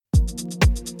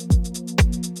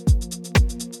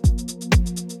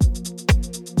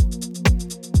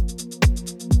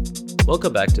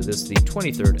Welcome back to this, the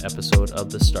 23rd episode of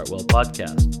the StartWell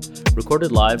podcast.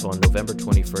 Recorded live on November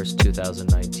 21st,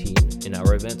 2019 in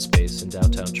our event space in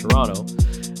downtown Toronto,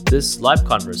 this live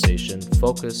conversation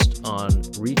focused on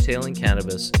retailing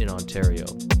cannabis in Ontario.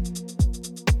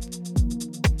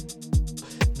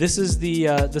 This is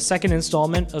the second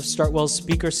installment of StartWell's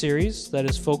speaker series that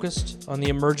is focused on the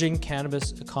emerging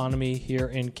cannabis economy here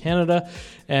in Canada,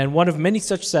 and one of many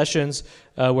such sessions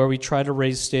where we try to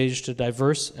raise stage to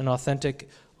diverse and authentic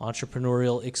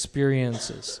entrepreneurial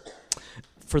experiences.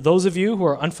 For those of you who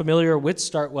are unfamiliar with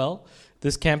StartWell,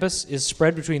 this campus is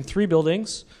spread between three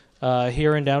buildings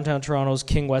here in downtown Toronto's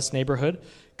King West neighborhood,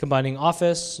 combining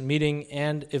office, meeting,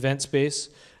 and event space.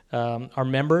 Our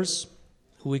members,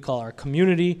 who we call our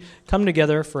community, come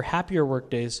together for happier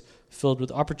workdays filled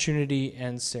with opportunity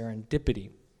and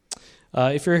serendipity.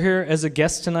 If you're here as a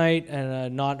guest tonight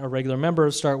and not a regular member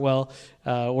of StartWell,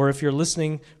 or if you're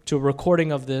listening to a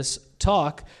recording of this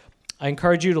talk, I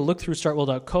encourage you to look through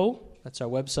startwell.co, that's our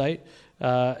website,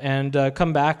 and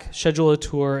come back, schedule a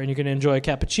tour, and you can enjoy a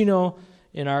cappuccino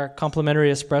in our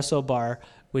complimentary espresso bar,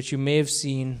 which you may have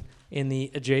seen in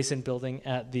the adjacent building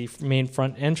at the main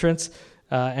front entrance.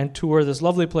 And tour this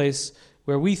lovely place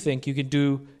where we think you can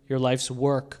do your life's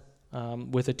work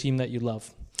with a team that you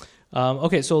love.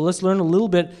 Okay, so let's learn a little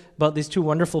bit about these two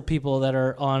wonderful people that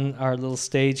are on our little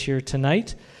stage here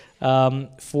tonight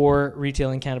for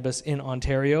retailing cannabis in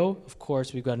Ontario. Of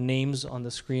course, we've got names on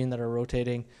the screen that are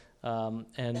rotating,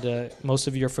 and most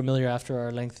of you are familiar after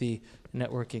our lengthy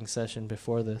networking session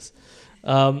before this.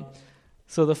 So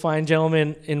the fine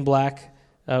gentleman in black,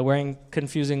 wearing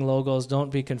confusing logos,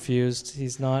 don't be confused.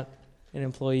 He's not an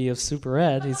employee of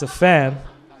Superette. He's a fan.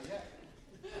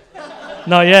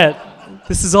 Not yet.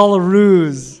 This is all a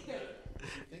ruse.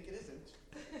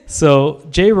 So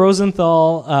Jay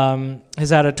Rosenthal has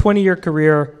had a 20-year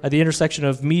career at the intersection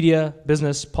of media,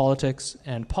 business, politics,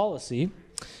 and policy,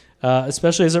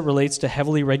 especially as it relates to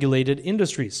heavily regulated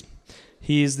industries.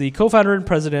 He's the co-founder and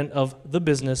president of the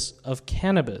business of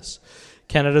Cannabis,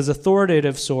 Canada's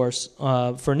authoritative source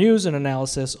for news and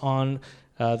analysis on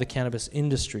the cannabis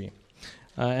industry.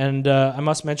 And I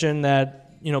must mention that,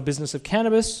 Business of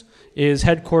Cannabis is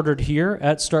headquartered here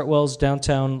at StartWell's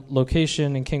downtown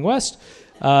location in King West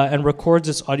and records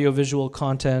its audiovisual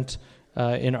content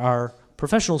in our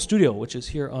professional studio, which is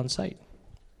here on site.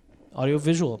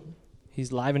 Audiovisual.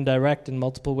 He's live and direct in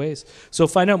multiple ways. So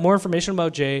find out more information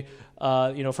about Jay,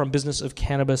 from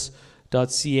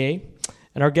businessofcannabis.ca.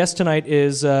 And our guest tonight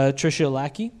is Tricia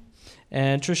Lackey,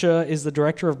 and Tricia is the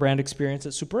Director of Brand Experience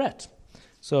at Superette.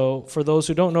 So for those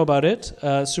who don't know about it,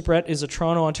 Superette is a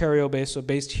Toronto, Ontario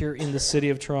based here in the city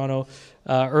of Toronto,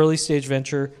 early stage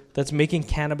venture that's making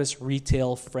cannabis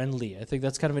retail friendly. I think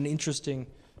that's kind of an interesting,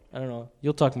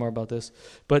 you'll talk more about this.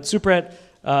 But Superette,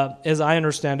 as I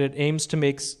understand it, aims to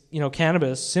make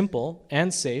cannabis simple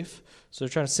and safe. So they're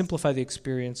trying to simplify the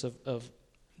experience of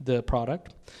the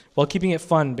product while keeping it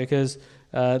fun, because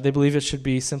they believe it should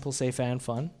be simple, safe, and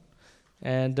fun.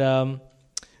 And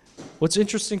what's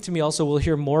interesting to me also, we'll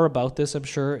hear more about this, I'm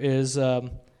sure, is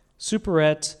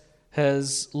Superette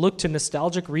has looked to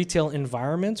nostalgic retail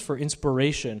environments for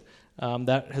inspiration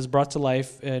that has brought to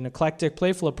life an eclectic,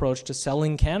 playful approach to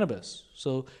selling cannabis.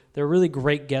 So they're a really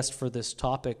great guest for this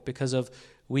topic because of,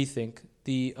 we think,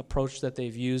 the approach that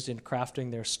they've used in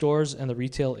crafting their stores and the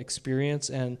retail experience,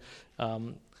 and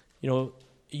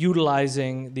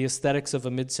utilizing the aesthetics of a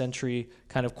mid-century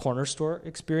kind of corner store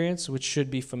experience, which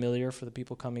should be familiar for the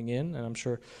people coming in, and I'm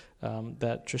sure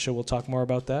that Tricia will talk more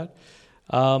about that.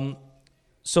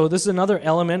 So this is another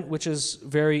element which is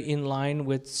very in line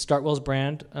with StartWell's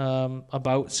brand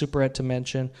about Superette to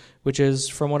mention, which is,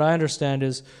 from what I understand,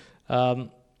 is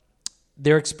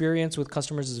their experience with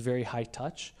customers is very high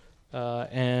touch,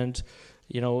 and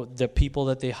the people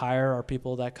that they hire are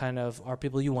people that are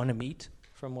people you want to meet,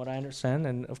 from what I understand,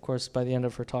 and of course by the end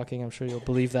of her talking I'm sure you'll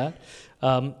believe that.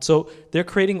 So they're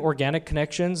creating organic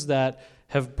connections that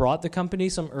have brought the company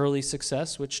some early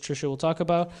success, which Tricia will talk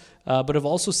about, but have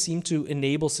also seemed to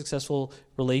enable successful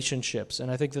relationships.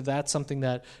 And I think that that's something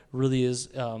that really is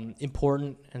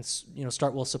important, and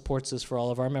StartWell supports this for all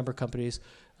of our member companies.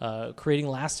 Creating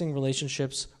lasting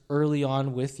relationships early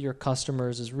on with your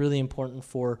customers is really important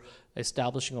for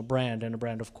establishing a brand, and a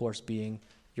brand, of course, being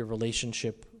your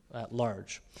relationship at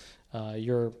large,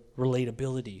 your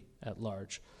relatability at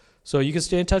large. So you can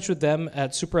stay in touch with them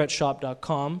at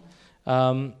superetteshop.com.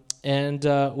 And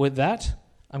with that,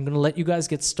 I'm going to let you guys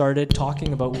get started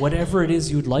talking about whatever it is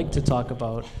you'd like to talk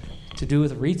about to do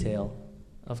with retail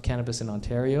of cannabis in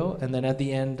Ontario. And then at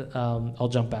the end, I'll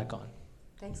jump back on.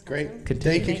 Thanks. Great.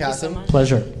 Continue. Thank you, Kasim.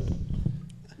 Pleasure.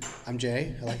 I'm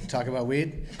Jay. I like to talk about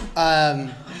weed.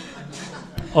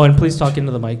 Oh, and please talk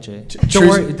into the mic, Jay.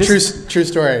 True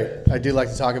story. I do like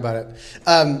to talk about it.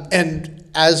 And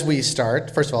as we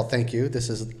start, first of all, thank you. This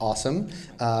is awesome.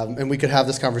 And we could have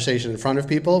this conversation in front of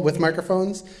people with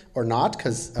microphones or not,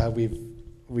 because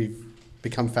we've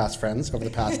become fast friends over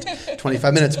the past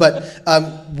 25 minutes. But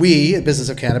we, Business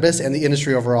of Cannabis, and the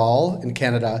industry overall in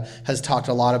Canada has talked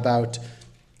a lot about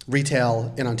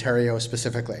retail in Ontario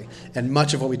specifically. And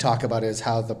much of what we talk about is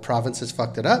how the province has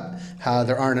fucked it up, how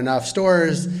there aren't enough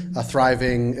stores, a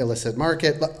thriving illicit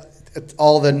market,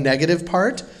 all the negative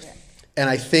part. Yeah. And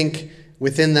I think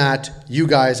within that, you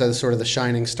guys are sort of the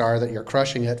shining star that you're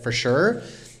crushing it for sure.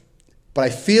 But I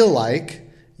feel like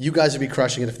you guys would be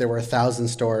crushing it if there were 1,000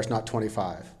 stores, not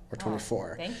 25 or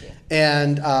 24. Thank you.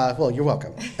 And, well, you're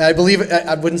welcome. And I believe,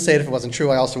 I wouldn't say it if it wasn't true.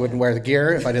 I also wouldn't wear the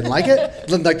gear if I didn't like it.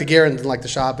 Didn't like the gear and didn't like the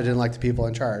shop. I didn't like the people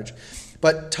in charge.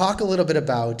 But talk a little bit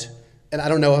about, and I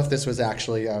don't know if this was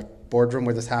actually a boardroom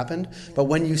where this happened, but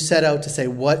when you set out to say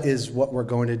what is what we're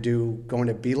going to do going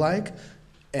to be like,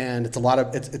 and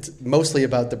it's mostly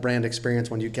about the brand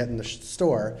experience when you get in the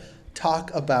store,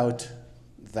 talk about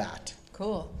that.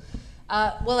 Cool.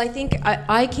 Well, I think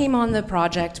I came on the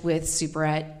project with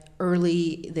Superette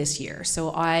early this year.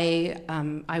 So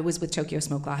I was with Tokyo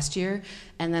Smoke last year,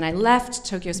 and then I left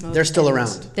Tokyo Smoke. They're still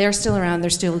around. They're still around. They're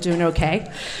still doing okay.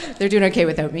 They're doing okay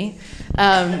without me.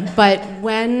 But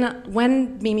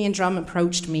when Mimi and Drum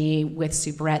approached me with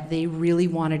Superette, they really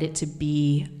wanted it to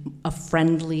be a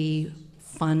friendly,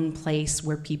 fun place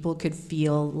where people could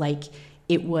feel like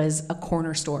it was a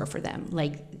corner store for them.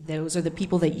 Like, those are the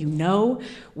people that you know.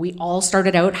 We all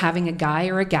started out having a guy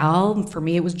or a gal. For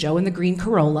me, it was Joe in the green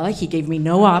Corolla. He gave me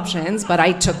no options, but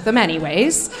I took them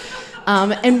anyways.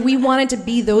 And we wanted to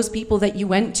be those people that you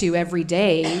went to every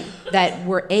day that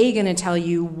were A, going to tell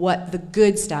you what the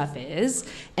good stuff is,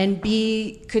 and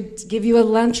B, could give you a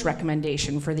lunch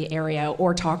recommendation for the area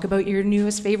or talk about your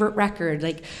newest favorite record.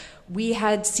 Like, we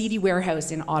had CD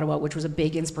Warehouse in Ottawa, which was a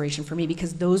big inspiration for me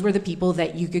because those were the people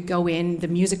that you could go in. The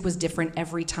music was different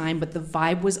every time, but the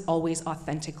vibe was always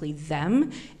authentically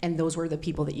them, and those were the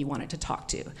people that you wanted to talk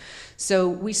to. So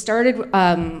we started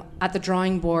at the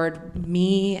drawing board,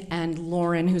 me and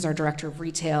Lauren, who's our director of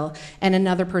retail, and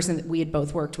another person that we had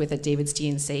both worked with at David's Tea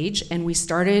and Sage, and we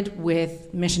started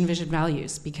with mission, vision,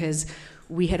 values because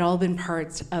we had all been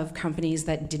parts of companies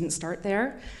that didn't start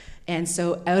there. And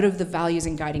so out of the values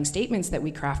and guiding statements that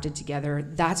we crafted together,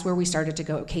 that's where we started to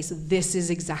go, okay, so this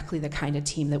is exactly the kind of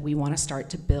team that we want to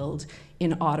start to build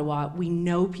in Ottawa. We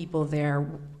know people there.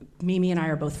 Mimi and I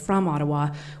are both from Ottawa.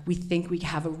 We think we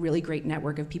have a really great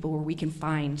network of people where we can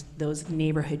find those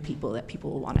neighborhood people that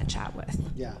people will want to chat with.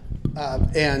 Yeah.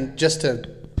 And just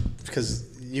because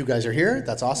you guys are here,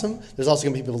 that's awesome. There's also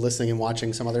going to be people listening and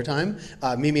watching some other time.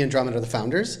 Mimi and Drummond are the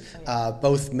founders.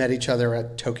 Both met each other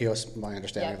at Tokyo, my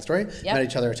understanding of the story, met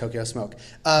each other at Tokyo Smoke.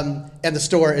 And the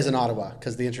store is in Ottawa,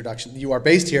 because the introduction, you are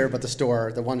based here, but the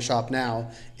store, the one shop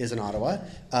now, is in Ottawa.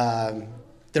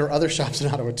 There are other shops in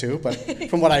Ottawa too, but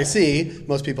from what I see,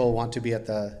 most people want to be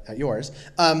at yours.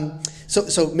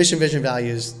 So mission, vision,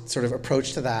 values sort of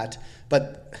approach to that,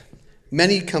 but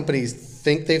many companies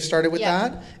think they've started with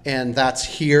that, and that's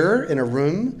here in a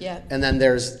room, and then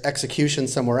there's execution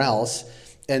somewhere else.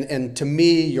 And to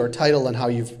me, your title and how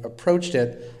you've approached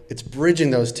it, it's bridging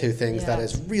those two things that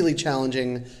is really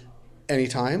challenging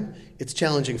anytime. It's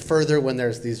challenging further when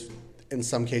there's these, in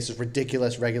some cases,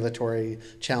 ridiculous regulatory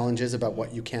challenges about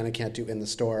what you can and can't do in the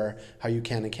store, how you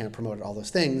can and can't promote it, all those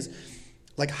things.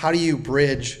 Like, how do you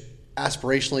bridge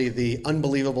aspirationally the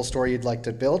unbelievable story you'd like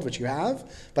to build, which you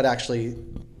have, but actually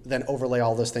then overlay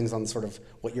all those things on sort of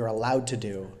what you're allowed to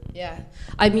do? Yeah,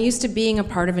 I'm used to being a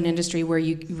part of an industry where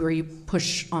you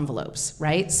push envelopes,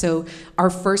 right? So our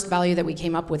first value that we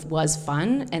came up with was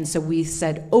fun, and so we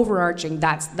said overarching,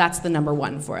 that's the number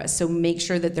one for us. So make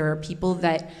sure that there are people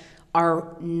that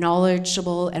are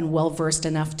knowledgeable and well-versed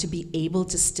enough to be able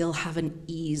to still have an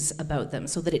ease about them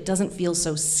so that it doesn't feel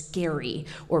so scary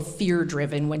or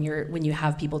fear-driven when you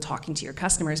have people talking to your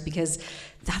customers, because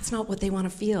that's not what they want to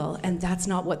feel, and that's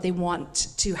not what they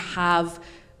want to have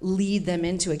lead them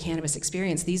into a cannabis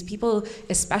experience. These people,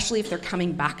 especially if they're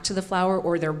coming back to the flower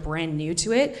or they're brand new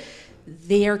to it,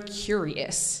 they are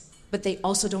curious, but they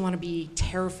also don't want to be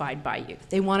terrified by you.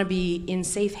 They want to be in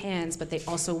safe hands, but they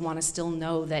also want to still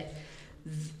know that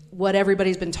what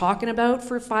everybody's been talking about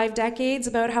for 5 decades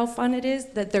about how fun it is,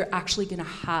 that they're actually going to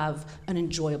have an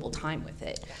enjoyable time with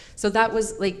it. So that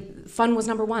was, like, fun was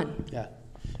number one. Yeah.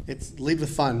 It's lead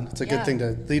with fun. It's a good Yeah. thing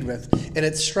to lead with. And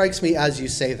it strikes me as you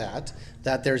say that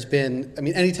there's been, I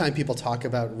mean, anytime people talk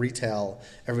about retail,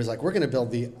 everybody's like, we're going to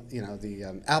build the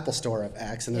Apple Store of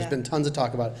X. And there's been tons of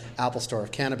talk about Apple Store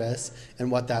of cannabis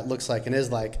and what that looks like and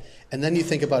is like. And then you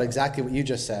think about exactly what you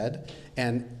just said.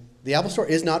 And the Apple Store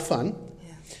is not fun.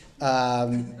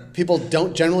 Yeah. People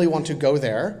don't generally want to go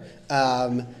there.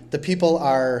 The people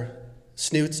are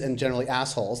snoots and generally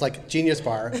assholes, like Genius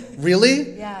Bar.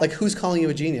 Really? Yeah. Like, who's calling you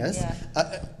a genius?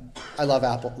 Yeah. I love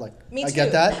Apple. Like, Me I too.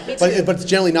 get that. Me But too. but it's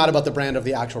generally not about the brand of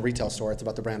the actual retail store. It's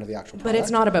about the brand of the actual product. But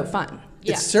it's not about fun.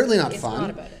 Yeah. It's certainly not It's fun. not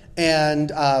about it.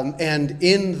 And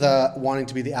in the wanting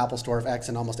to be the Apple Store of X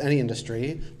in almost any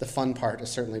industry, the fun part is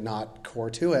certainly not core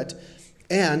to it.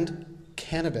 And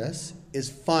cannabis is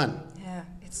fun. Yeah,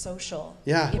 it's social.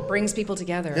 Yeah. It brings people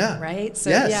together, Yeah. right? So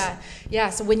Yes. yeah.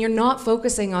 So when you're not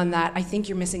focusing on that, I think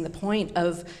you're missing the point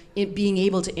of it being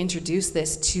able to introduce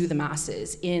this to the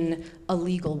masses in a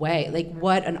legal way. Like,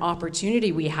 what an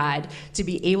opportunity we had to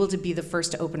be able to be the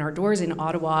first to open our doors in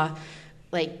Ottawa.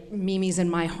 Like, Mimi's in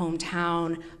my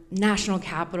hometown, national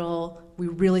capital. We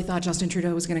really thought Justin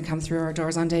Trudeau was going to come through our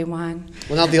doors on day one.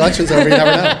 Well, now the election's over, you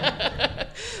never know.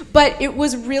 But it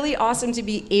was really awesome to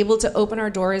be able to open our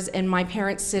doors and my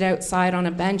parents sit outside on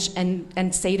a bench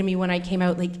and say to me when I came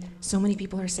out, like, so many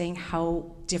people are saying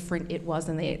how different it was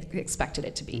than they expected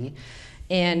it to be. Mm-hmm.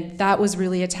 And that was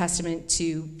really a testament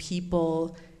to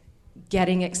people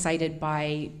getting excited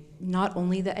by not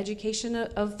only the education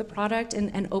of the product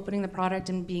and opening the product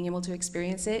and being able to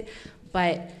experience it,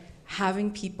 but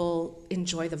having people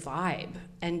enjoy the vibe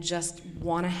and just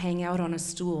want to hang out on a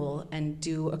stool and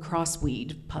do a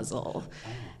crossweed puzzle.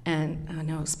 And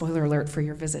no, spoiler alert for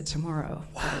your visit tomorrow.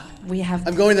 Wow. We have.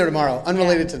 I'm going there tomorrow.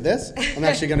 Unrelated to this, I'm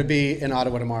actually going to be in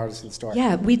Ottawa tomorrow to see the store.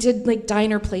 Yeah, we did like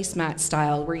diner placemat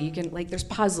style where you can, like, there's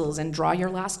puzzles and draw your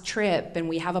last trip, and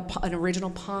we have an original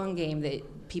Pong game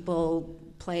that people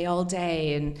play all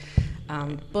day, and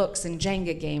books and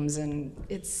Jenga games, and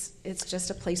it's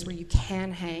just a place where you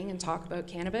can hang and talk about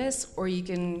cannabis, or you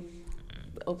can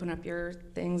open up your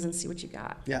things and see what you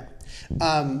got. Yeah.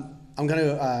 I'm going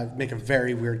to make a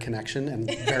very weird connection and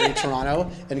very Toronto,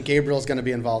 and Gabriel's going to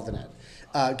be involved in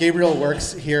it. Gabriel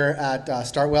works here at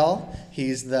StartWell.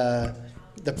 He's the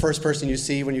first person you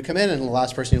see when you come in and the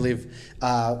last person you leave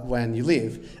when you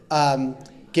leave.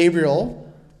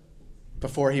 Gabriel,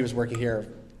 before he was working here,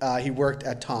 he worked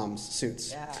at Tom's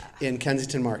Suits in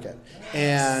Kensington Market.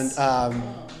 Nice. And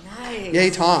Nice. yay,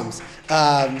 Tom's.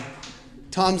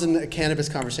 Tom's in the cannabis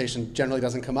conversation generally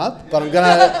doesn't come up, but I'm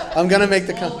gonna make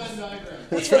the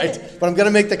that's right. But I'm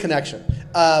gonna make the connection.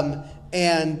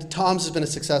 And Tom's has been a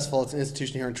successful. It's an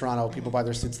institution here in Toronto. People buy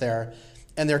their suits there,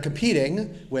 and they're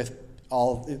competing with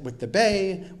the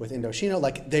Bay, with Indochino.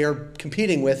 Like, they are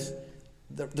competing with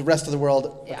the rest of the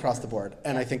world across the board,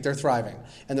 and I think they're thriving.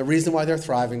 And the reason why they're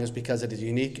thriving is because it is a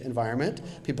unique environment.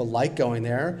 People like going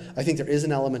there. I think there is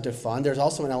an element of fun. There's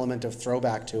also an element of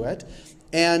throwback to it.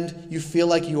 And you feel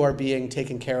like you are being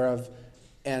taken care of,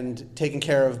 and taken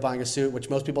care of buying a suit, which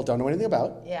most people don't know anything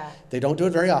about. Yeah. They don't do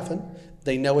it very often.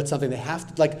 They know it's something they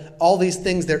have to, like, all these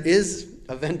things. There is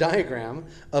a Venn diagram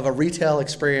of a retail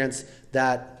experience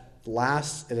that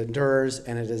lasts, it endures,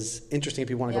 and it is interesting if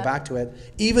you want to go back to it,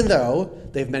 even though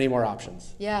they have many more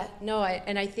options. Yeah, no,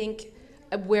 I think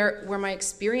where my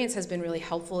experience has been really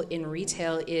helpful in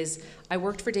retail is I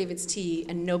worked for David's Tea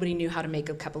and nobody knew how to make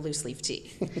a cup of loose leaf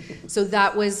tea. So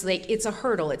that was like, it's a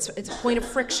hurdle, it's a point of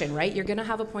friction, right? You're gonna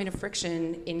have a point of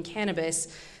friction in cannabis.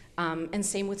 And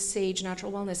same with Sage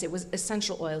Natural Wellness. It was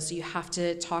essential oil, so you have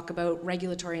to talk about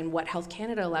regulatory and what Health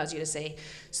Canada allows you to say.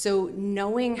 So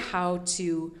knowing how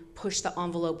to push the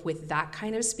envelope with that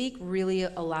kind of speak really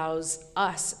allows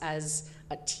us as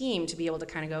a team to be able to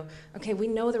kind of go, okay, we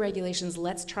know the regulations,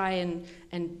 let's try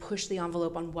and push the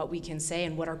envelope on what we can say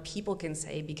and what our people can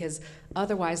say, because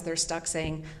otherwise they're stuck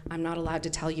saying, I'm not allowed to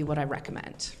tell you what I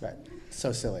recommend. Right.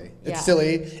 So silly. Yeah. It's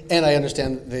silly, and I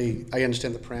understand the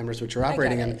parameters which you're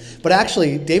operating in. it. But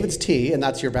actually, David's Tea, and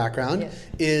that's your background,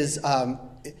 is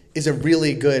a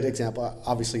really good example.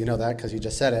 Obviously, you know that because you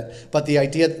just said it. But the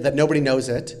idea that nobody knows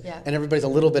it, and everybody's a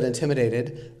little bit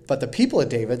intimidated, but the people at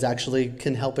David's actually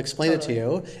can help explain it to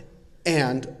you,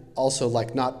 and also,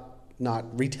 like, not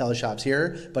retail shops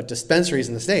here, but dispensaries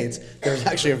in the States, there's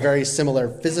actually a very similar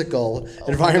physical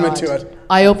environment to it.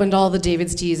 I opened all the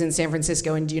David's Teas in San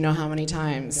Francisco, and do you know how many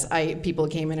times people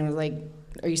came in and were like,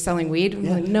 are you selling weed? I'm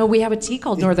like, no, we have a tea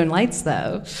called Northern Lights,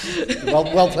 though.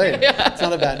 Well played. It's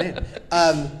not a bad name.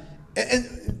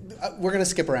 And we're going to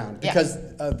skip around because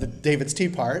the David's Tea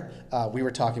part, we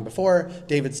were talking before.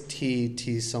 David's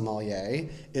Tea Sommelier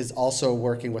is also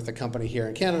working with a company here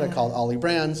in Canada called Ollie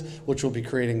Brands, which will be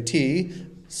creating tea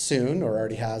soon, or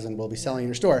already has, and will be selling in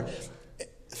your store.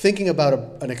 Thinking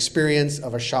about an experience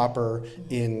of a shopper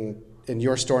in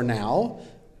your store now,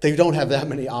 they don't have that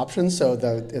many options. So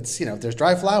it's there's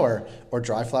dry flower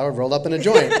rolled up in a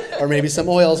joint, or maybe some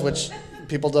oils which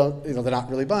people don't, they're not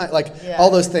really buying,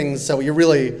 all those things. So you're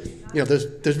really,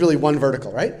 there's really one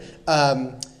vertical, right?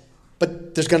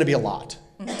 But there's going to be a lot.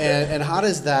 And how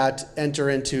does that enter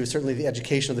into certainly the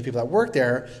education of the people that work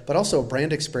there, but also a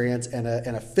brand experience and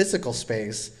a physical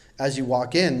space as you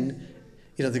walk in?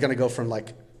 They're going to go from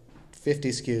 50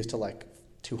 SKUs to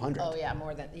 200. Oh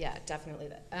yeah, definitely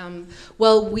that.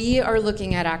 Well, we are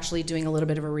looking at actually doing a little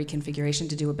bit of a reconfiguration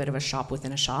to do a bit of a shop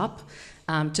within a shop,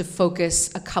 to focus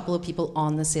a couple of people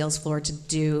on the sales floor to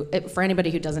do it. For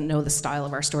anybody who doesn't know the style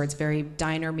of our store, it's very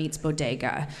diner meets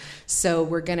bodega. So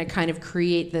we're going to kind of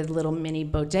create the little mini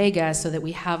bodega so that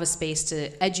we have a space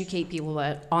to educate people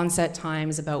at onset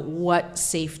times about what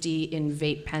safety in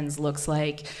vape pens looks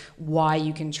like, why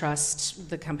you can trust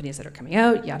the companies that are coming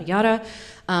out, yada yada.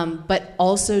 But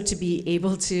also to be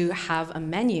able to have a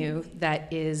menu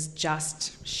that is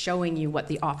just showing you what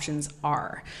the options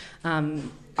are.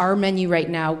 Our menu right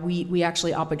now, we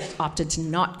actually opted to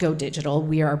not go digital.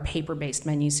 We are a paper-based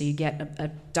menu, so you get a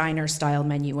diner-style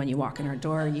menu when you walk in our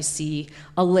door. You see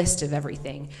a list of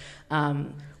everything.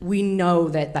 We know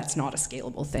that that's not a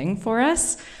scalable thing for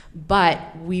us, but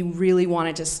we really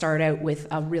wanted to start out with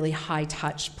a really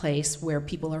high-touch place where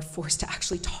people are forced to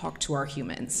actually talk to our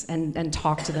humans and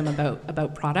talk to them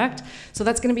about product. So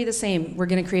that's going to be the same. We're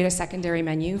going to create a secondary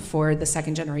menu for the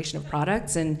second generation of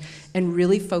products and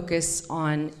really focus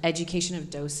on education of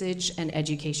dosage and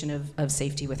education of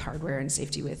safety with hardware and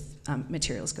safety with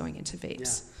materials going into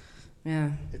vapes. Yeah.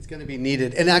 It's going to be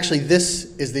needed. And actually,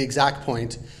 this is the exact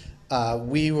point.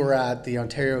 We were at the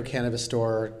Ontario Cannabis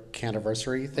Store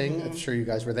Canniversary thing. I'm sure you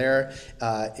guys were there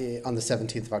on the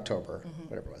 17th of October,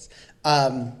 whatever it was.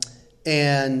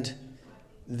 And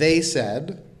they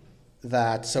said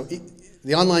that,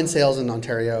 the online sales in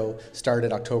Ontario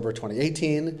started October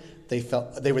 2018. They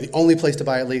felt they were the only place to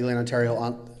buy it legally in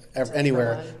Ontario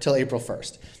anywhere till April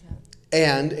 1st.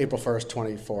 And April 1st,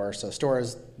 24 or so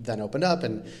stores then opened up,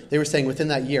 and they were saying within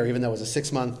that year, even though it was a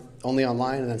 6-month only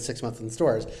online and then 6 months in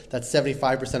stores, that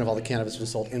 75% of all the cannabis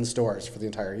was sold in stores for the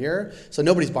entire year. So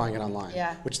nobody's buying it online,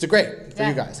 which is great for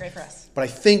you guys. Great for us. But I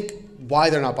think why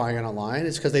they're not buying it online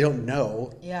is because they don't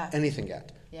know anything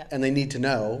yet. Yeah. And they need to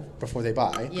know before they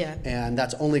buy. Yeah. And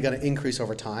that's only going to increase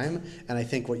over time. And I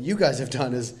think what you guys have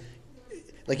done is,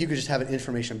 you could just have an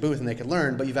information booth and they could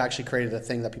learn, but you've actually created a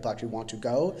thing that people actually want to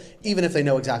go, even if they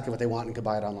know exactly what they want and could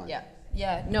buy it online. Yeah.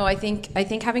 No, I think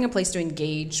having a place to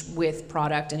engage with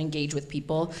product and engage with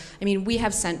people. I mean, we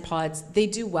have scent pods. They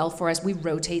do well for us. We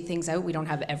rotate things out. We don't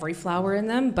have every flower in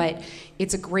them, but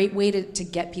it's a great way to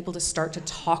get people to start to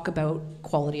talk about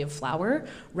quality of flower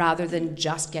rather than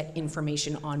just get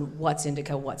information on what's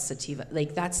indica, what's sativa.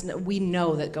 We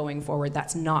know that going forward,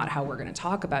 that's not how we're going to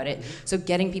talk about it. So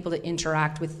getting people to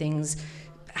interact with things,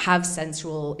 have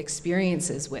sensual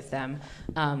experiences with them,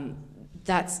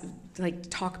 that's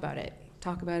talk about it,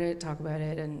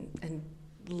 and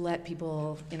let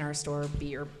people in our store be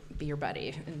your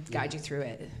buddy and guide you through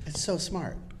it. It's so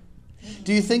smart.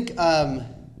 Do you think so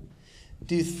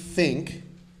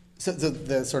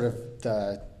the sort of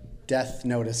the death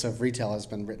notice of retail has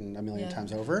been written a million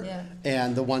times over,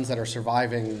 and the ones that are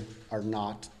surviving are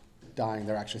not dying,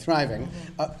 they're actually thriving.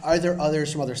 Are there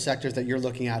others from other sectors that you're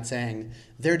looking at saying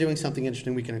they're doing something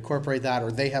interesting, we can incorporate that,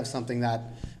 or they have something that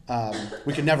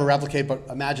we could never replicate, but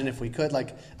imagine if we could?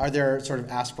 Are there sort of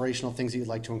aspirational things that you'd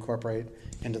like to incorporate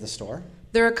into the store?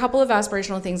 There are a couple of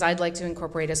aspirational things I'd like to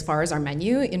incorporate as far as our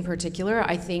menu in particular.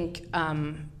 I think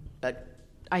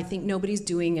nobody's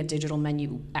doing a digital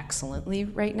menu excellently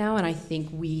right now, and I think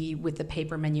we, with the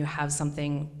paper menu, have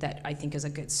something that I think is a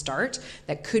good start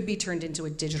that could be turned into a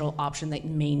digital option that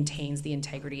maintains the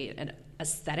integrity and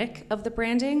aesthetic of the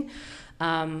branding.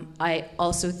 I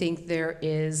also think there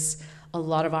is a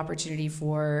lot of opportunity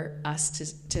for us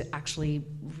to actually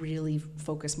really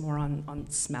focus more on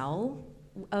smell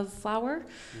of flower.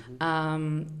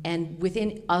 And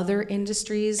within other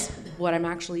industries, what I'm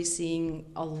actually seeing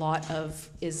a lot of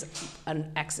is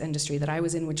an ex-industry that I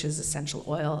was in, which is essential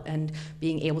oil, and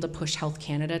being able to push Health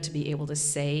Canada to be able to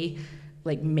say,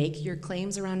 make your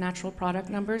claims around natural product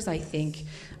numbers. I think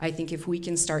if we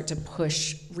can start to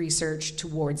push research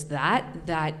towards that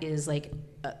is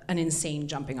an insane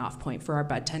jumping off point for our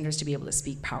bud tenders to be able to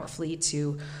speak powerfully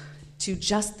to to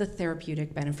just the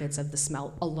therapeutic benefits of the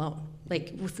smell alone.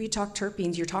 Like if we talk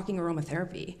terpenes, you're talking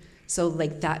aromatherapy. So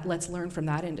like that, let's learn from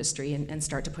that industry and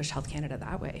start to push Health Canada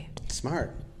that way.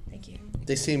 Smart. Thank you.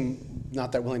 They seem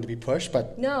not that willing to be pushed,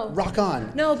 but no, rock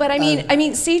on. No, but I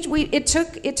mean, Sage. It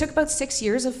took about 6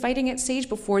 years of fighting at Sage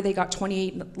before they got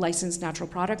 28 licensed natural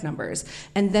product numbers,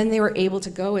 and then they were able to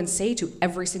go and say to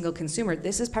every single consumer,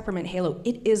 "This is Peppermint Halo.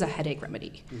 It is a headache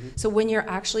remedy." Mm-hmm. So when you're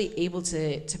actually able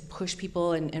to push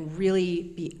people and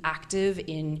really be active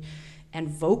in and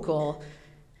vocal,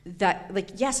 that like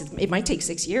yes, it might take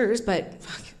 6 years, but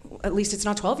at least it's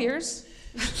not 12 years.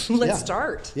 Let's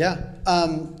start. Yeah.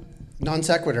 Non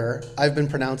sequitur. I've been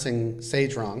pronouncing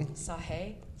sage wrong.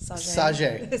 Sage. Sage.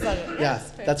 Yeah, yeah,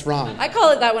 that's wrong. I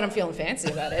call it that when I'm feeling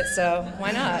fancy about it, so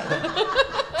why not?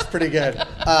 It's pretty good.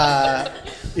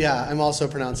 Yeah, I'm also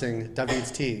pronouncing David's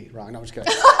T wrong. No, I'm just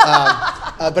kidding.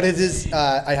 But it is,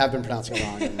 I have been pronouncing it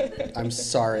wrong. And I'm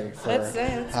sorry for...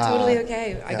 That's totally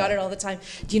okay. I got it all the time.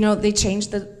 Do you know they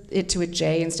changed it to a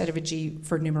J instead of a G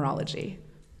for numerology?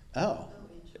 Oh.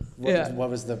 Yeah. What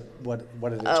was what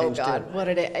did it oh change God, to? what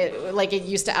did it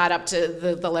used to add up to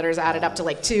the letters added up to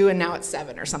like 2 and now it's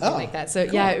 7 or something like that. So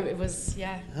cool. Yeah, it was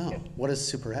Oh, good. What does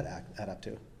Superette add up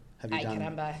to? Have you done?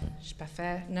 Caramba, j'ai pas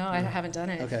fait. No, I haven't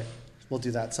done it. Okay, we'll do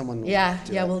that. Someone. Yeah,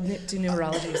 we'll do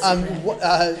numerology.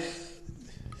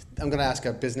 I'm going to ask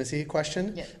a businessy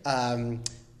question. Yeah.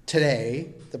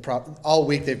 Today, all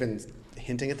week they've been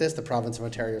hinting at this. The province of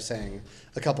Ontario is saying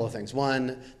a couple of things.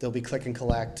 One, there'll be click and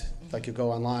collect. Like you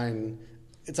go online,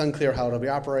 it's unclear how it'll be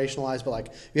operationalized, but like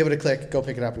you're able to click, go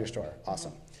pick it up in your store.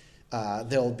 Awesome.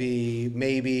 There'll be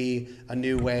maybe a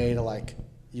new way to like,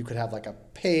 you could have like a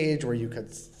page where you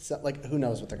could set, like who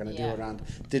knows what they're going to do around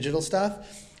digital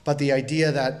stuff. But the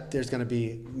idea that there's going to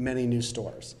be many new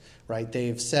stores, right?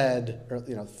 They've said,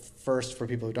 first, for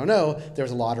people who don't know, there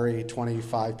was a lottery,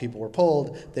 25 people were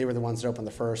pulled. They were the ones that opened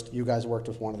the first. You guys worked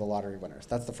with one of the lottery winners.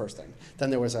 That's the first thing.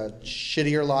 Then there was a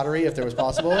shittier lottery, if there was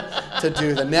possible, to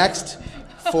do the next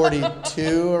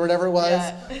 42 or whatever it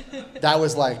was. Yeah. That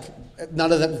was like,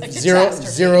 none of them,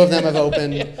 zero of them have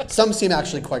opened. Some seem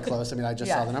actually quite close. I mean, I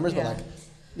just saw the numbers, but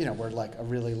we're like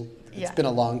it's been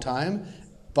a long time.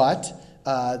 But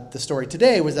the story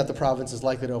today was that the province is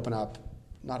likely to open up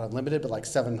not unlimited, but like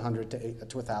 700 to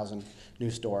 1,000 new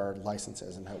store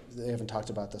licenses. And they haven't talked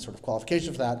about the sort of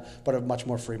qualification for that, but a much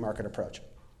more free market approach.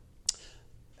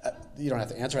 You don't have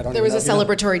to answer. I don't. There was a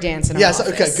celebratory dance in our office.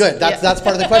 Okay, good. That's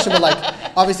part of the question. But like,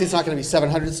 obviously, it's not going to be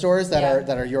 700 stores that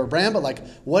are your brand. But like,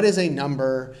 what is a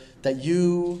number that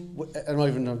you? I don't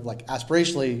even know. Like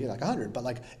aspirationally, like 100. But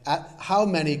like, how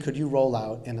many could you roll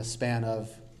out in a span of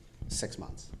 6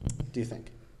 months? Do you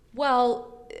think?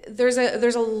 Well, there's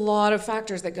a lot of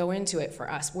factors that go into it for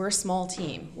us. We're a small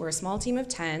team. We're a small team of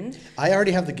 10. I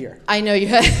already have the gear. I know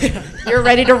you're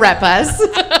ready to rep us.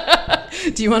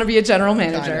 Do you want to be a general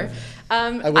manager?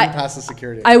 Kind of. I wouldn't pass the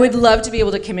security. I would love to be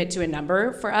able to commit to a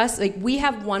number for us. Like we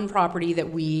have one property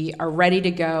that we are ready to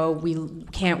go. We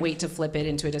can't wait to flip it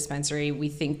into a dispensary. We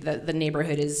think that the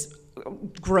neighborhood is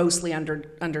grossly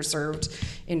underserved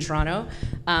in Toronto.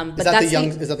 But is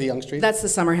that the Yonge Street? That's the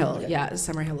Summerhill, the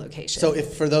Summerhill location. So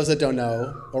if for those that don't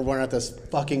know or weren't at this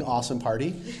fucking awesome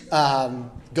party,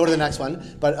 go to the next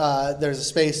one. But there's a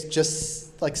space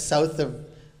just like south of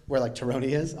where like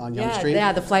Tironi is on Yonge Street.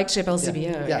 Yeah, the flagship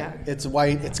LCBO. Yeah, it's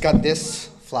white. It's got this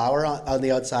flower on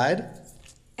the outside.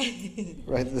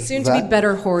 Right, soon to be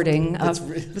better hoarding. But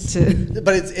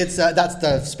it's that's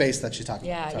the space that she's talking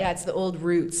about. Yeah, it's the old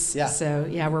Roots. Yeah. So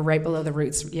we're right below the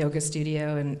Roots yoga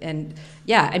studio, and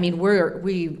I mean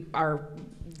we are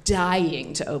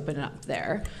dying to open up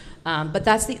there, but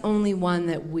that's the only one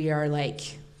that we are like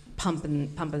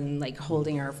pumping, like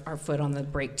holding our foot on the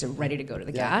brake to ready to go to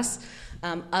the gas.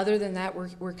 Other than that,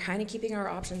 we're kind of keeping our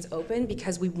options open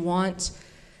because we want.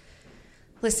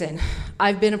 Listen,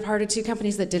 I've been a part of 2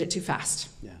 companies that did it too fast.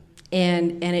 Yeah.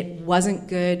 And it wasn't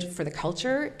good for the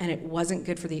culture and it wasn't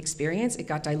good for the experience. It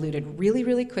got diluted really,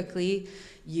 really quickly.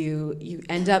 You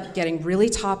end up getting really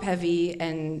top heavy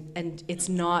and it's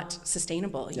not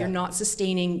sustainable. Yeah. You're not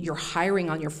sustaining your hiring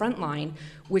on your front line,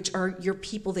 which are your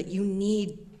people that you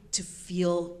need to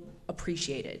feel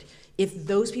appreciated. If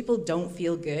those people don't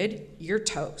feel good, you're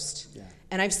toast. Yeah.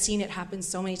 And I've seen it happen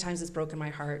so many times, it's broken my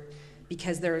heart.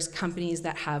 Because there's companies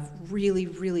that have really,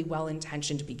 really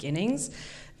well-intentioned beginnings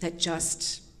that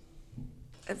just,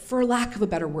 for lack of a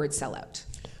better word, sell out.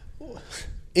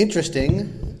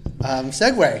 Interesting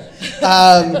segue.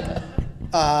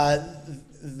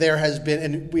 There has been,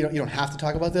 and you don't have to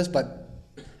talk about this, but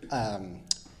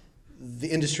the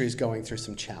industry is going through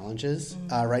some challenges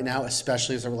right now,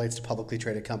 especially as it relates to publicly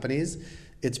traded companies.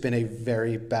 it's been a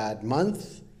very bad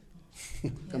month.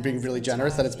 I'm being really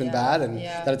generous that it's been bad and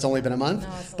that it's only been a month. No,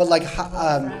 but like,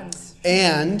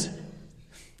 and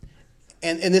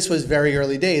this was very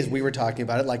early days. We were talking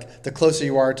about it. Like, the closer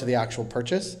you are to the actual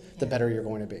purchase, the better you're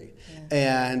going to be.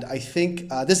 And I think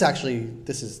this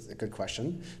is a good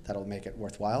question that'll make it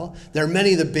worthwhile. There are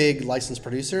many of the big licensed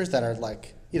producers that are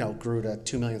like, grew to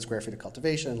 2 million square feet of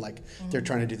cultivation. Like, they're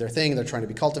trying to do their thing. They're trying to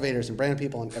be cultivators and brand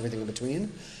people and everything in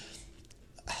between.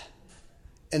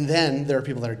 And then there are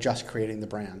people that are just creating the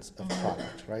brands of the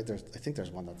product, right? I think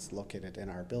there's one that's located in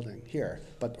our building here,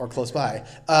 or close by.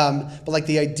 But like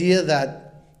the idea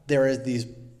that there is these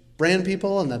brand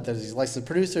people and that there's these licensed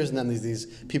producers and then these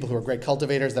people who are great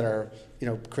cultivators that are,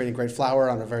 creating great flower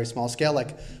on a very small scale.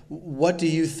 Like, what do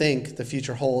you think the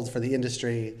future holds for the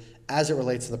industry as it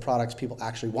relates to the products people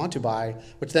actually want to buy,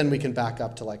 which then we can back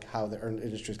up to like how the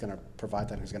industry is going to provide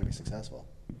that and who's going to be successful?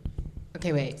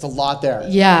 Okay, wait. It's a lot there.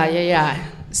 Yeah.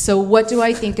 So what do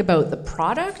I think about the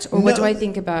product, or what do I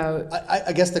think about?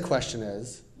 I guess the question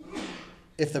is,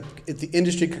 if the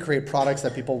industry could create products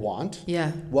that people want,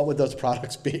 what would those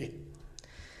products be?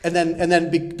 And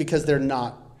then because they're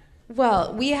not.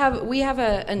 Well, we have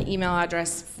an email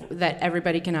address that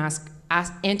everybody can ask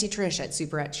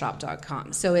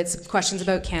antitrish@superetteshop.com. So it's questions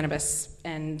about cannabis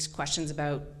and questions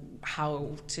about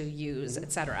how to use,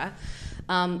 etc.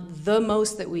 The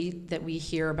most that we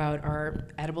hear about are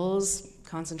edibles,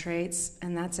 concentrates,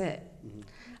 and that's it.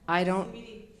 I don't.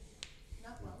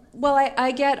 Well,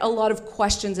 I get a lot of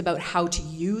questions about how to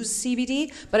use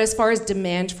CBD, but as far as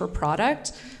demand for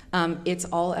product, it's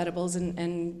all edibles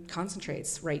and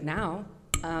concentrates right now.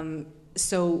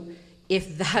 So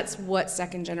if that's what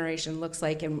second generation looks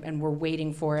like, and we're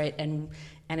waiting for it, and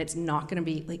it's not going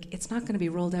to be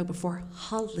rolled out before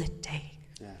holiday.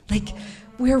 Like,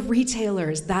 we're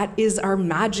retailers. That is our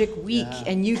magic week.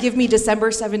 And you give me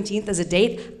December 17th as a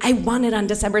date, I want it on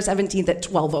December 17th at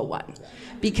 12:01.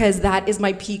 Because that is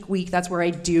my peak week. That's where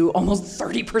I do almost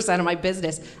 30% of my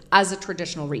business as a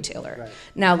traditional retailer. Right.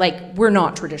 Now, like, we're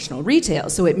not traditional retail,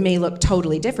 so it may look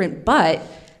totally different, but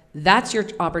that's your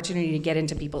opportunity to get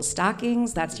into people's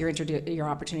stockings. That's your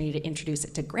opportunity to introduce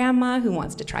it to grandma who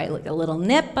wants to try like a little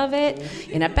nip of it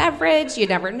in a beverage. You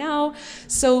never know.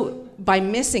 So by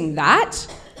missing that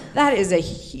is a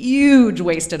huge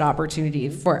wasted opportunity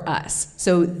for us.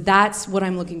 So that's what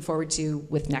I'm looking forward to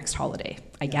with next holiday,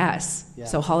 I guess. Yeah.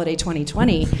 So holiday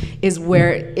 2020 is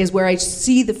where I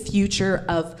see the future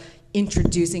of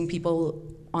introducing people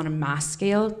on a mass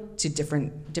scale to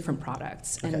different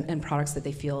products and products that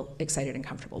they feel excited and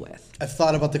comfortable with. I've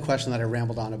thought about the question that I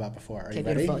rambled on about before. Are you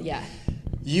ready? Beautiful. Yeah.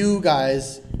 You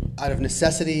guys, out of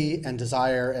necessity and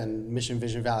desire and mission,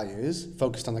 vision, values,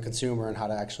 focused on the consumer and how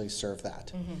to actually serve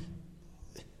that.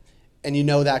 And you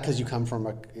know that because you come from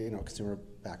a consumer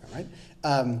background,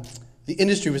 right? The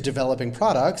industry was developing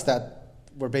products that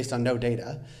were based on no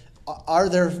data. Are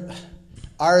there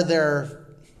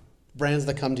brands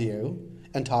that come to you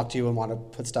and talk to you and want to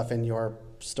put stuff in your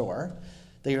store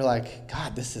that you're like,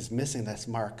 God, this is missing this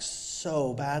mark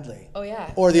so badly? Oh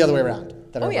yeah. Or the other way around,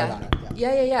 that are right on it.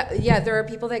 Yeah. There are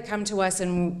people that come to us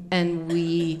and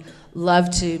we love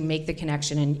to make the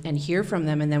connection and hear from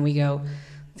them, and then we go,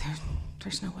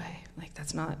 there's no way. Like,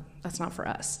 that's not for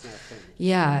us.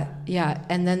 Yeah.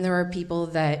 And then there are people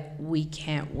that we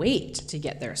can't wait to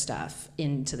get their stuff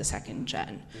into the second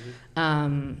gen.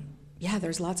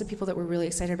 There's lots of people that we're really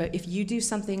excited about. If you do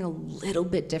something a little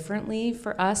bit differently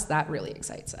for us, that really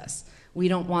excites us. We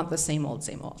don't want the same old.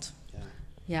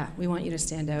 Yeah, we want you to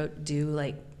stand out.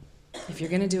 If you're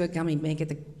going to do a gummy, make it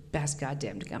the best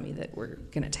goddamned gummy that we're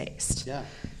going to taste. Yeah.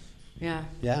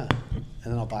 And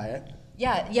then I'll buy it.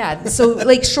 Yeah. So,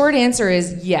 short answer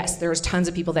is yes. There's tons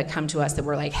of people that come to us that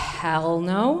we're like, hell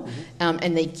no.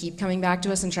 And they keep coming back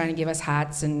to us and trying to give us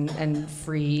hats and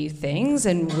free things.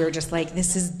 And we're just like,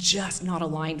 this is just not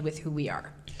aligned with who we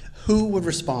are. Who would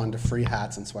respond to free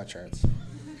hats and sweatshirts?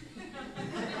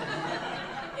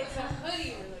 It's a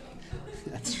hoodie we're looking for.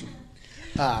 That's true.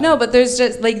 No, but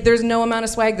there's no amount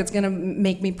of swag that's going to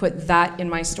make me put that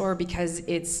in my store because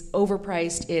it's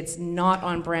overpriced. It's not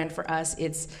on brand for us.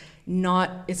 It's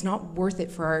not worth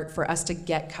it for us to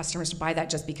get customers to buy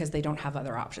that just because they don't have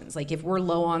other options. Like, if we're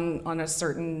low on a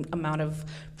certain amount of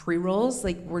pre-rolls,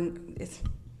 it's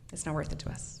not worth it to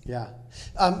us. Yeah.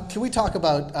 Can we talk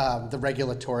about the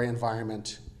regulatory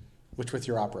environment in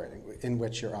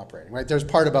which you're operating, right? There's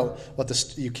part about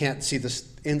you can't see the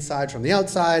inside from the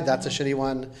outside. That's a shitty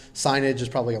one. Signage is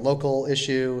probably a local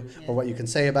issue, or what you can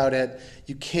say about it.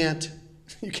 You can't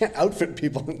outfit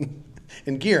people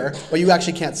in gear, but you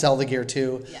actually can't sell the gear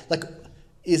too. Yeah.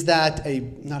 is that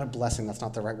not a blessing, that's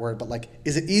not the right word, but like,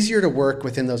 is it easier to work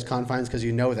within those confines because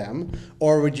you know them,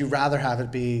 or would you rather have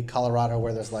it be Colorado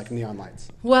where there's like neon lights?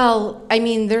 Well, I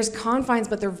mean, there's confines,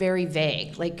 but they're very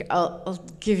vague. Like, I'll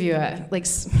give you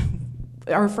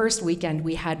our first weekend,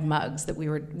 we had mugs that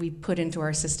we put into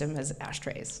our system as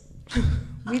ashtrays.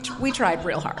 we tried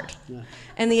real hard, yeah.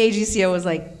 And the AGCO was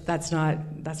like, that's not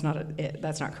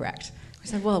correct. We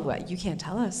said, well, what? You can't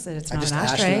tell us that it's not an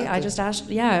ashtray. I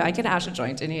could ash a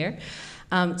joint in here.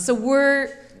 So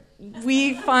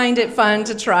we find it fun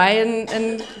to try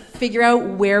and figure out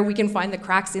where we can find the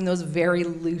cracks in those very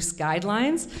loose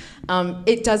guidelines.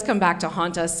 It does come back to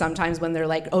haunt us sometimes when they're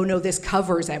like, oh no, this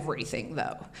covers everything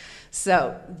though.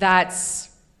 So that's,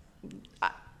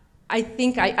 I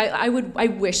think I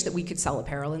wish that we could sell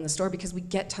apparel in the store because we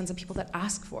get tons of people that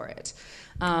ask for it.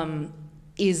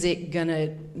 Is it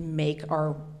gonna make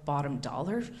our bottom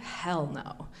dollar? Hell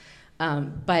no.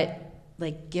 But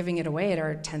like giving it away at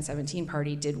our 1017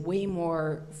 party did way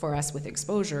more for us with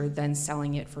exposure than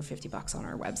selling it for $50 on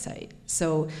our website.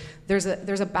 So there's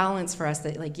a balance for us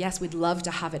that, like, yes, we'd love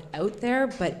to have it out there,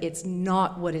 but it's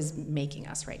not what is making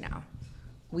us right now.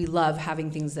 We love having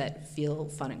things that feel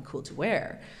fun and cool to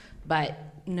wear, but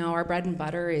no, our bread and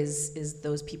butter is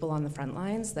those people on the front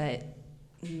lines that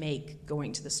make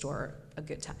going to the store a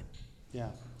good time. Yeah.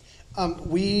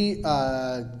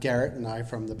 Garrett and I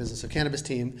from the Business of Cannabis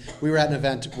team, we were at an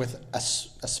event with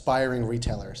aspiring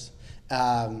retailers.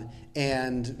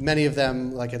 And many of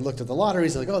them had looked at the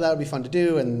lotteries, like, oh, that would be fun to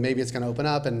do, and maybe it's going to open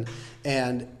up. And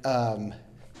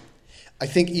I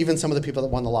think even some of the people that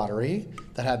won the lottery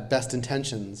that had best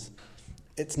intentions,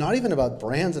 it's not even about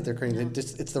brands that they're creating.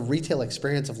 It's the retail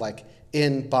experience of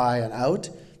in, buy, and out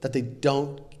that they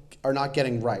are not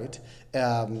getting right.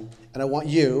 And I want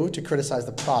you to criticize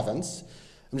the province.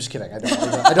 I'm just kidding. I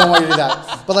don't want you to do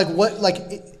that.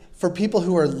 But for people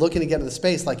who are looking to get into the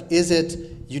space, is it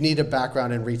you need a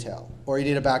background in retail, or you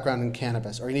need a background in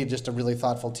cannabis, or you need just a really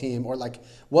thoughtful team, or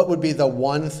what would be the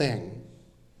one thing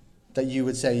that you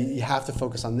would say you have to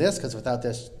focus on this because without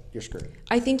this you're screwed?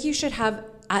 I think you should have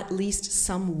at least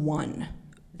someone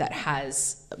that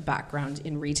has a background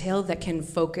in retail that can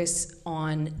focus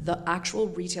on the actual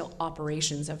retail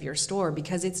operations of your store,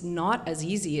 because it's not as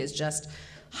easy as just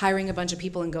hiring a bunch of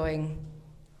people and going,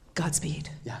 Godspeed.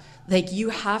 Yeah. You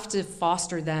have to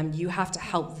foster them, you have to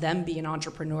help them be an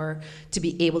entrepreneur to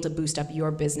be able to boost up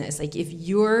your business. If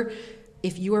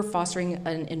you are fostering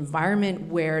an environment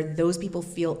where those people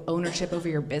feel ownership over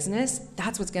your business,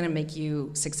 that's what's going to make you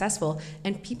successful.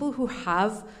 And people who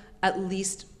have at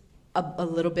least a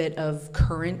little bit of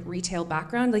current retail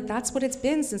background, that's what it's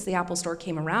been since the Apple Store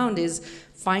came around, is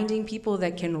finding people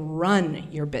that can run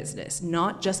your business,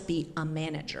 not just be a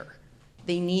manager.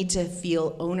 They need to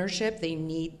feel ownership. They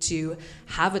need to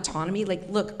have autonomy.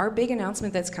 Look, our big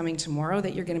announcement that's coming tomorrow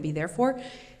that you're going to be there for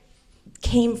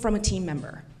came from a team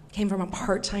member, came from a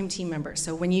part-time team member.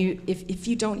 So if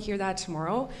you don't hear that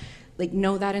tomorrow,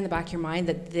 know that in the back of your mind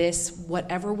that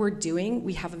whatever we're doing,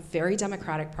 we have a very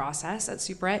democratic process at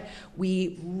Superette.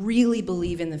 We really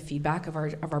believe in the feedback of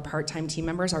our part-time team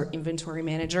members, our inventory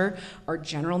manager, our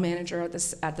general manager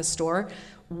at the store.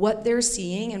 What they're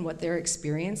seeing and what they're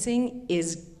experiencing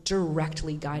is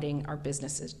directly guiding our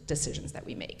business decisions that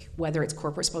we make, whether it's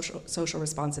corporate social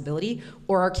responsibility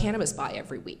or our cannabis buy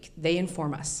every week. They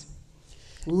inform us.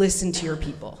 Listen to your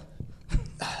people.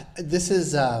 This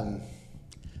is...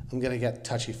 I'm going to get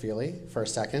touchy-feely for a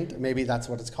second. Maybe that's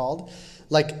what it's called.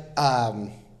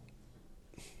 And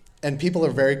people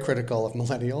are very critical of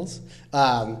millennials.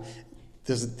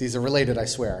 These are related, I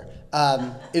swear.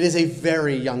 It is a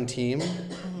very young team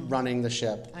running the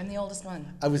ship. I'm the oldest one.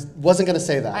 I wasn't going to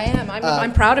say that. I am.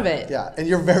 I'm proud of it. Yeah, and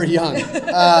you're very young.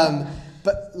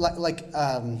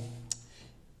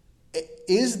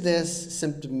 Is this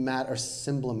symptomatic or a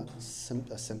symptom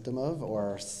of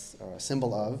or a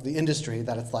symbol of the industry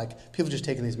that it's people just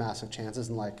taking these massive chances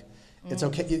and it's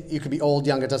okay, you could be old,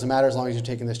 young, it doesn't matter as long as you're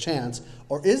taking this chance?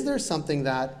 Or is there something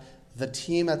that the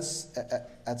team at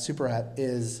Superette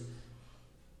is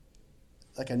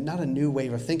not a new way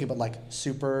of thinking, but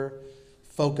super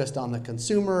focused on the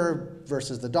consumer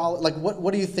versus the dollar?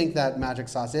 What do you think that magic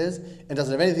sauce is? And does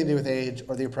it have anything to do with age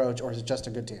or the approach, or is it just a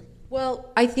good team?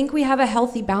 Well, I think we have a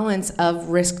healthy balance of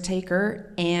risk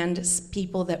taker and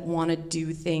people that want to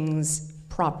do things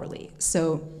properly.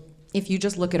 So if you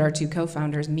just look at our two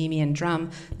co-founders, Mimi and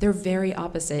Drum, they're very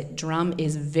opposite. Drum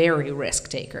is very risk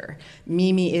taker.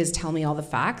 Mimi is tell me all the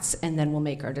facts and then we'll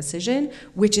make our decision,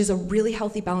 which is a really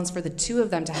healthy balance for the two of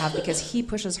them to have because he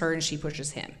pushes her and she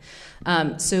pushes him.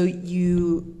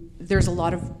 There's a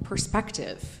lot of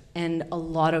perspective and a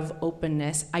lot of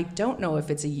openness. I don't know if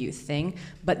it's a youth thing,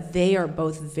 but they are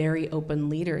both very open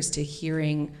leaders to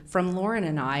hearing from Lauren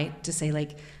and I to say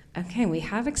like, okay, we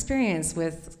have experience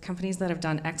with companies that have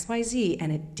done XYZ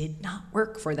and it did not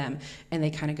work for them. And they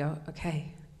kind of go,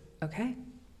 okay,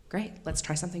 great, let's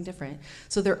try something different.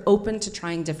 So they're open to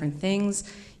trying different things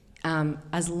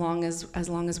as long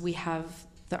as we have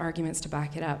the arguments to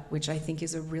back it up, which I think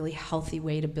is a really healthy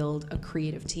way to build a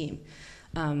creative team.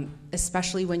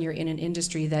 Especially when you're in an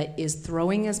industry that is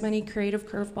throwing as many creative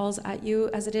curveballs at you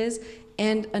as it is,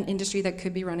 and an industry that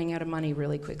could be running out of money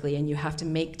really quickly, and you have to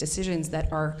make decisions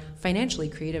that are financially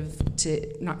creative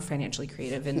not financially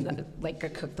creative and like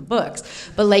cook the books,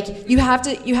 but like you have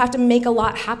to make a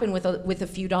lot happen with a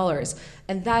few dollars,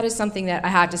 and that is something that I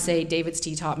had to say David's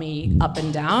Tea taught me up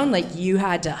and down. Like you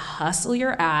had to hustle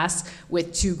your ass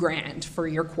with $2,000 for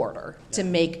your quarter to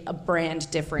make a brand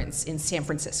difference in San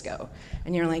Francisco.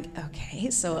 And you're like,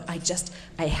 okay, so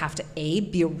I have to A,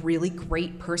 be a really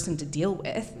great person to deal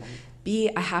with.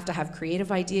 B, I have to have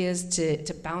creative ideas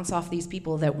to bounce off these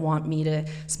people that want me to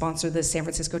sponsor the San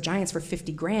Francisco Giants for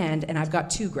 $50,000, and I've got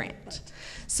 $2,000.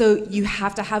 So you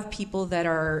have to have people that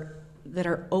are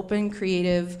open,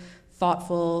 creative,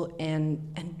 thoughtful,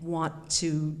 and want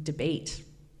to debate.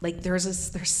 Like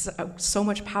there's so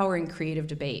much power in creative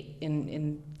debate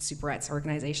in Superette's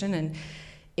organization, and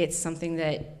it's something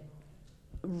that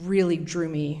really drew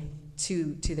me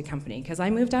to the company because I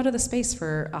moved out of the space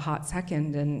for a hot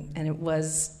second, and it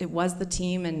was the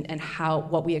team and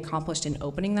what we accomplished in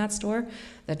opening that store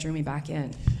that drew me back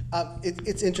in.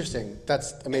 It's interesting.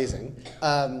 That's amazing.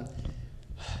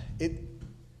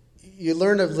 You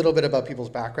learn a little bit about people's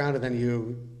background, and then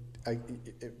you,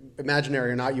 imaginary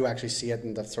or not, you actually see it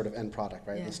in the sort of end product,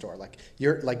 right, in the store. Like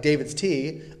you're like David's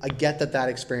Tea. I get that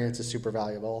experience is super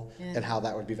valuable, and how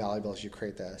that would be valuable as you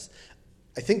create this.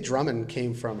 I think Drummond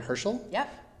came from Herschel.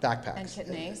 Yep. Backpacks. And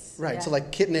Kitten Ace. Right. Yeah. So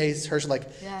like Kitten Ace, Herschel,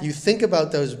 you think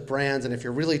about those brands, and if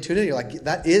you're really tuned in, you're like,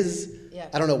 that is,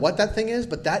 I don't know what that thing is,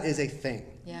 but that is a thing.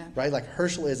 Yeah. Right? Like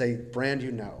Herschel is a brand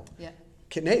you know. Yeah.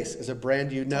 Kitten Ace is a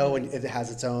brand you know, and it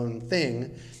has its own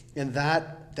thing. And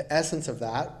that, the essence of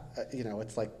that,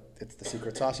 it's like, it's the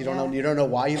secret sauce. You don't know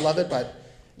why you love it, but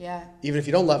even if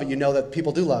you don't love it, you know that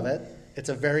people do love it. It's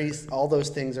all those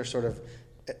things are sort of,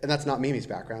 and that's not Mimi's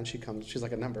background. She's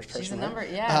like a numbers person. She's a right? number,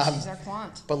 she's our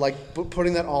quant. But like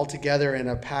putting that all together in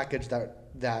a package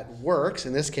that works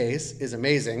in this case is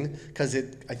amazing because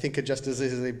I think it just as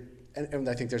easily, and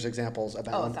I think there's examples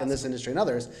about in this industry and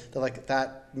others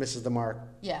that misses the mark.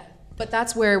 Yeah. But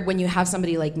that's where when you have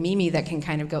somebody like Mimi that can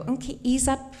kind of go, okay, ease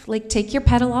up, like take your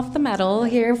pedal off the metal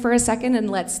here for a second and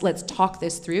let's talk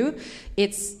this through.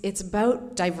 It's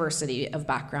about diversity of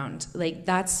background. Like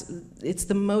it's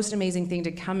the most amazing thing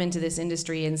to come into this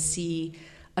industry and see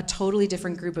a totally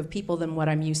different group of people than what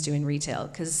I'm used to in retail.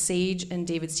 Because Sage and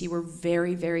David's Tea were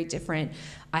very, very different.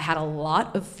 I had a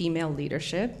lot of female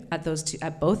leadership at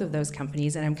both of those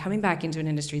companies, and I'm coming back into an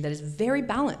industry that is very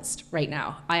balanced right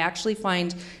now. I actually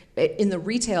find in the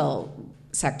retail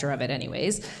sector of it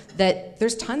anyways, that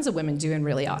there's tons of women doing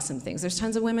really awesome things. There's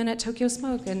tons of women at Tokyo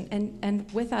Smoke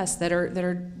and with us that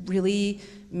are really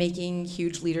making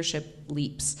huge leadership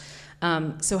leaps.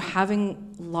 So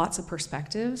having lots of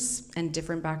perspectives and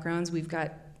different backgrounds, we've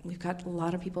got a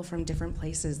lot of people from different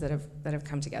places that have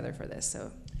come together for this.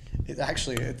 So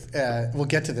we'll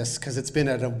get to this because it's been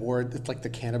an award. It's like the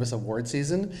Cannabis award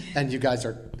season, and you guys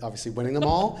are obviously winning them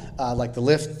all. Like the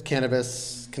Lyft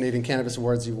Canadian Cannabis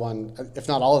Awards, you won. If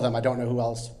not all of them, I don't know who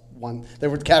else won. There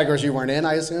were categories you weren't in,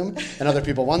 I assume, and other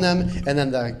people won them. And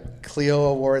then the Clio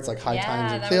Awards, like High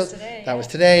Times and Clio. That was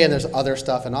today, and there's other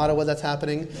stuff in Ottawa that's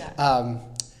happening. Yeah.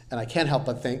 And I can't help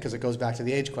but think, because it goes back to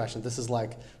the age question, this is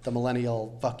like the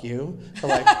millennial fuck you for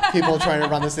like people trying to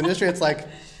run this industry. It's like,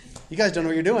 you guys don't know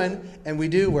what you're doing, and we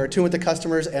do. We're attuned with the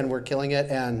customers, and we're killing it.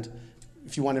 And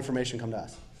if you want information, come to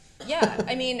us. Yeah,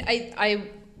 I mean,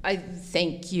 I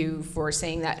thank you for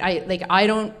saying that. I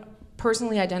don't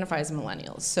personally identify as a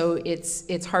millennial, so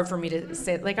it's hard for me to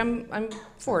say. Like I'm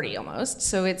 40 almost,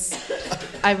 so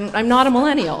I'm not a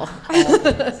millennial.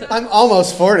 I'm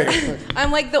almost 40.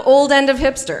 I'm like the old end of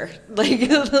hipster, like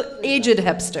aged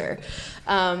hipster.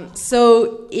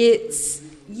 So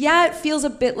it feels a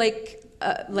bit like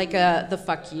the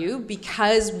fuck you,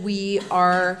 because we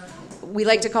are we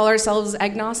like to call ourselves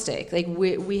agnostic. Like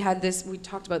we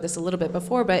talked about this a little bit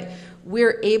before, but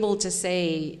we're able to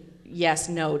say yes,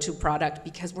 no to product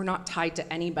because we're not tied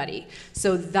to anybody.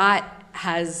 So that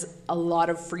has a lot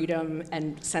of freedom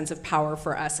and sense of power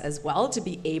for us as well, to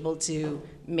be able to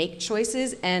make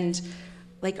choices. And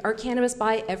like our cannabis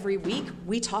buy every week,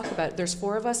 we talk about, there's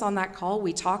 4 of us on that call,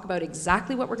 we talk about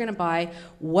exactly what we're gonna buy,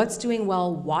 what's doing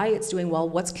well, why it's doing well,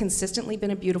 what's consistently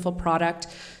been a beautiful product.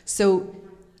 So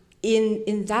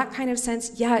in that kind of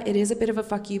sense, yeah, it is a bit of a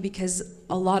fuck you, because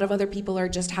a lot of other people are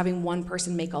just having one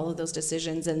person make all of those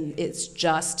decisions, and it's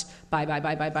just buy.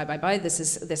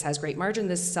 This has great margin,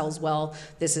 this sells well,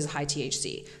 this is high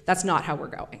THC. That's not how we're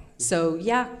going. So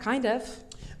yeah, kind of.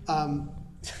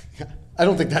 I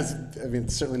don't think that's, I mean,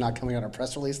 it's certainly not coming out in a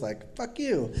press release like, fuck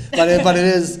you. But it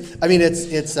is, I mean,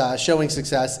 it's showing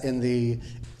success in the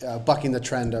bucking the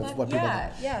trend of what people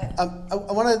do. Yeah.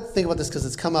 I want to think about this because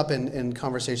it's come up in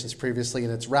conversations previously,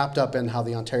 and it's wrapped up in how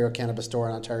the Ontario Cannabis Store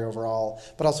and Ontario overall,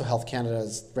 but also Health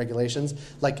Canada's regulations.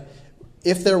 Like,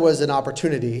 if there was an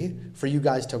opportunity for you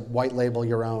guys to white label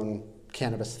your own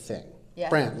cannabis thing,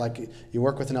 brand, like you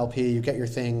work with an LP, you get your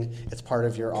thing, it's part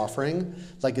of your offering,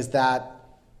 like is that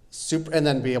super, and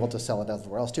then be able to sell it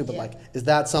everywhere else too, but like, is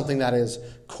that something that is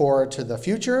core to the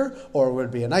future, or would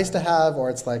it be a nice to have, or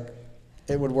it's like,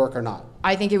 it would work or not?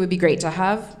 I think it would be great to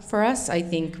have for us. I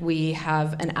think we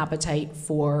have an appetite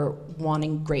for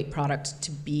wanting great product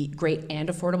to be great and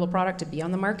affordable product to be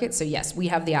on the market. So yes, we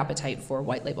have the appetite for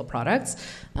white label products.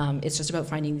 It's just about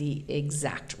finding the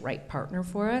exact right partner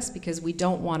for us, because we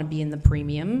don't want to be in the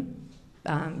premium,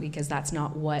 because that's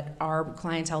not what our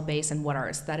clientele base and what our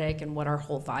aesthetic and what our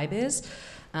whole vibe is.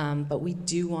 But we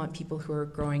do want people who are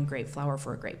growing great flower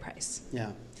for a great price.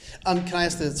 Yeah. Can I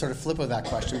ask the sort of flip of that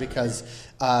question? Because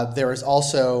there is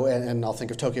also, and I'll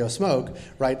think of Tokyo Smoke,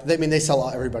 right? I mean, they sell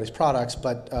everybody's products,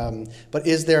 but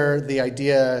is there the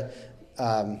idea,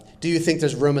 do you think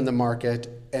there's room in the market,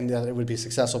 and that it would be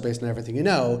successful based on everything you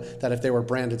know, that if they were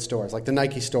branded stores, like the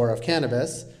Nike store of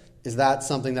cannabis, is that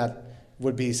something that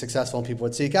would be successful and people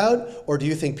would seek out? Or do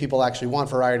you think people actually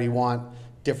want variety, want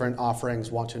different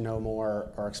offerings, want to know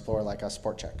more, or explore like a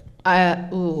Sport Check?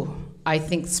 I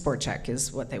think Sport Check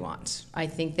is what they want. I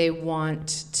think they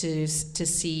want to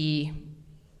see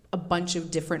a bunch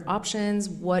of different options.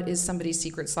 What is somebody's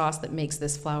secret sauce that makes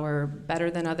this flower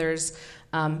better than others?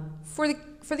 For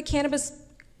the cannabis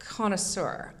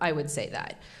connoisseur, I would say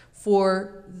that.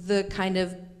 For the kind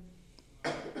of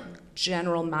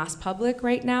general mass public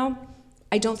right now,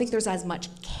 I don't think there's as much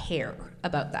care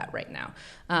about that right now.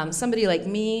 Somebody like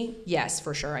me, yes,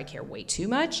 for sure, I care way too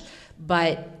much,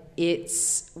 but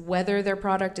it's whether their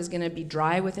product is going to be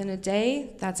dry within a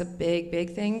day, that's a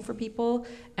big thing for people,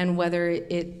 and whether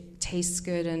it tastes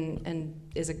good and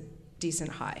is a decent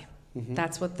high. Mm-hmm.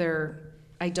 That's what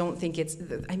I don't think it's,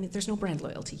 I mean, there's no brand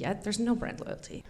loyalty yet. There's no brand loyalty.